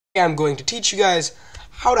I'm going to teach you guys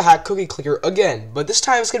how to hack Cookie Clicker again, but this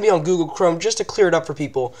time it's going to be on Google Chrome just to clear it up for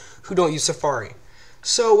people who don't use Safari.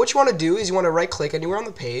 So what you want to do is you want to right click anywhere on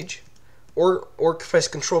the page, or press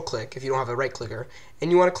Control click if you don't have a right clicker,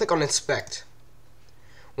 and you want to click on Inspect.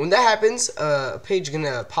 When that happens, a page is going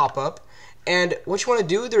to pop up, and what you want to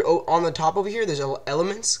do, on the top over here, there's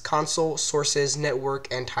Elements, Console, Sources,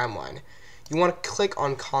 Network, and Timeline. You want to click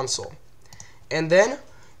on Console, and then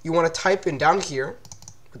you want to type in down here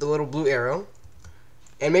with the little blue arrow,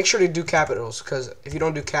 and make sure to do capitals, because if you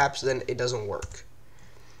don't do caps, then it doesn't work.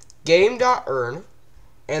 Game.earn,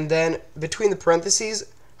 and then between the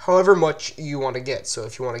parentheses, however much you want to get. So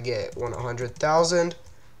if you want to get 100,000,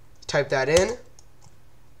 type that in,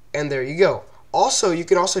 and there you go. Also, you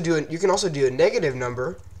can also do a negative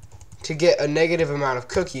number to get a negative amount of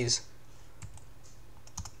cookies.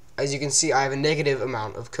 As you can see, I have a negative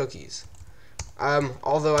amount of cookies.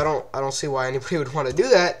 Although I don't see why anybody would want to do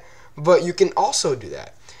that, but you can also do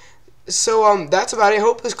that. So that's about it. I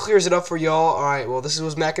hope this clears it up for y'all. Alright, well, this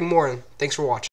was MacinMore, and thanks for watching.